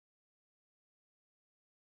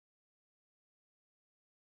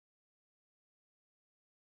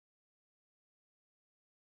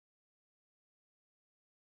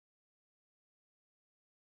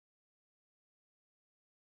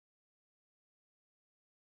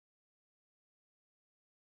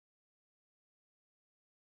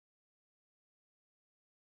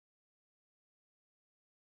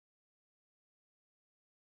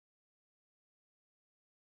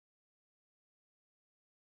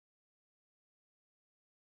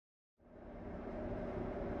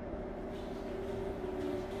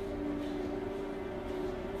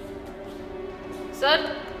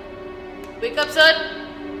Sir? Wake up, sir!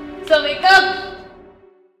 Sir, wake up!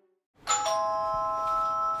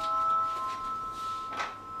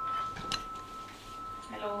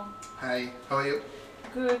 Hello. Hi, how are you?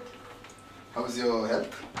 Good. How's your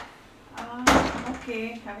health?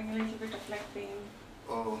 Okay. Having a little bit of leg pain.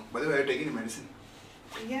 Oh, by the way, are you taking medicine?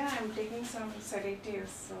 Yeah, I'm taking some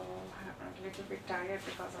sedatives, so I'm a little bit tired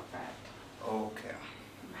because of that. Okay.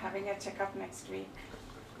 I'm having a checkup next week.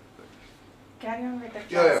 Carry on with the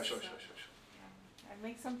class. Yeah, sure. I'll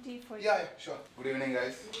make some tea for you. Yeah, sure. Good evening,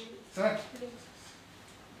 guys. Sir.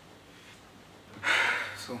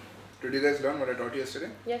 So, did you guys learn what I taught you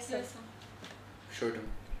yesterday? Yes, sir. Show it to me.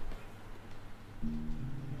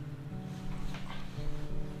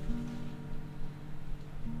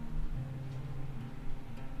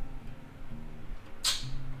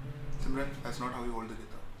 Simran, that's not how you hold the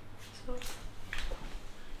guitar. So,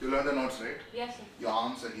 You learn the notes, right? yes, sir. Your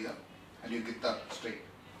arms are here and your guitar straight.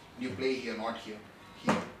 You play here, not here.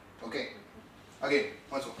 Here. Okay? Again,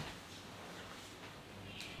 once more.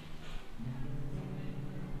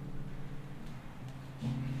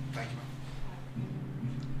 Thank you,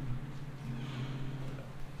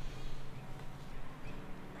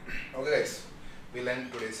 ma'am. Okay, guys. We'll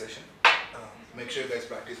end today's session. Make sure you guys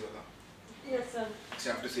practice well. Yes, sir. So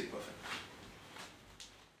you have to sit perfect.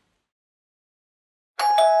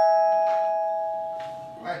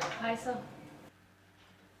 Hi. Hi, sir.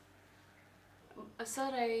 Sir,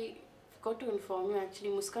 I forgot to inform you.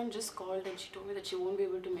 Actually, Muskan just called and she told me that she won't be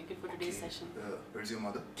able to make it for today's session. Where's your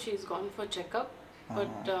mother? She's gone for checkup. But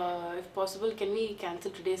if possible, can we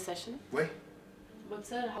cancel today's session? Why? But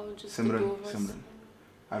sir, how just the two of us? Simran,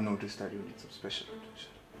 I've noticed that you need some special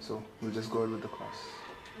attention. So we'll just go ahead with the class.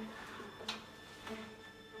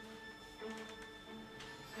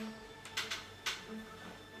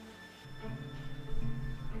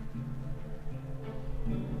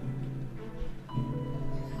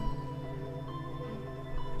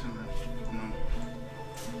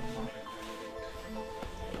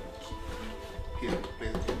 Here, play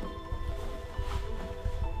the game.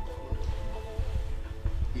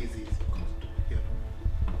 Easy. Here.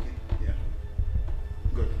 Okay, yeah.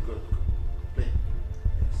 Good. Play.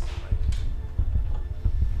 Yes, right.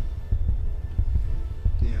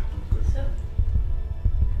 Yeah, good. Sir?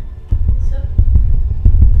 Sir?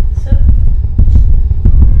 Sir?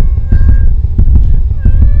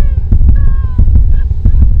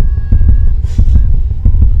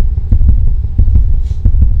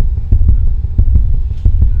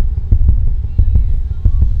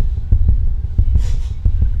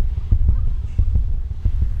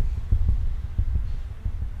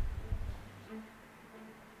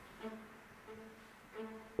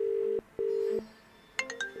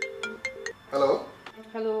 Hello.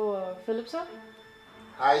 Hello, Philip, sir?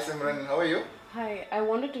 Hi, Simran. How are you? Hi, I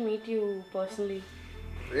wanted to meet you personally.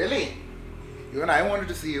 Really? Even I wanted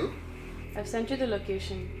to see you. I've sent you the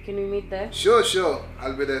location. Can we meet there? Sure.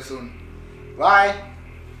 I'll be there soon. Bye.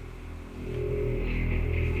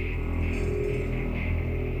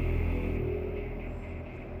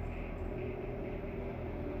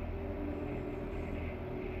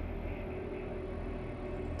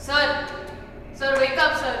 Sir! Sir, wake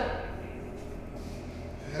up, sir!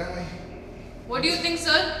 Where am I? What do you think,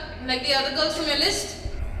 sir? Like the other girls from your list?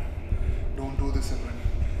 Don't do this, Simran.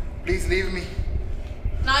 Please leave me.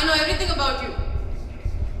 Now I know everything about you.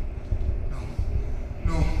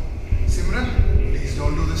 No. Simran, please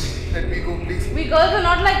don't do this. Let me go, please. We girls are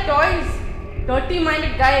not like toys.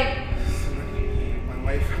 Dirty-minded guy. Simran, my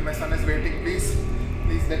wife and my son is waiting. Please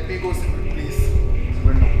let me go, Simran. Please.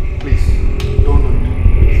 Simran, no. Please. Don't do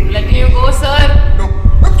it. Letting you go, sir. No.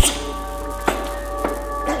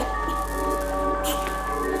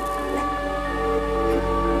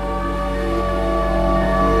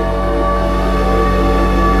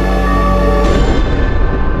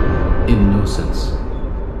 In no sense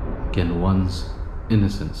can one's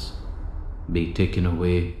innocence be taken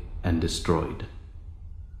away and destroyed.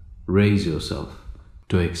 Raise yourself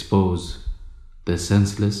to expose the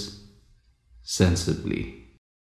senseless sensibly.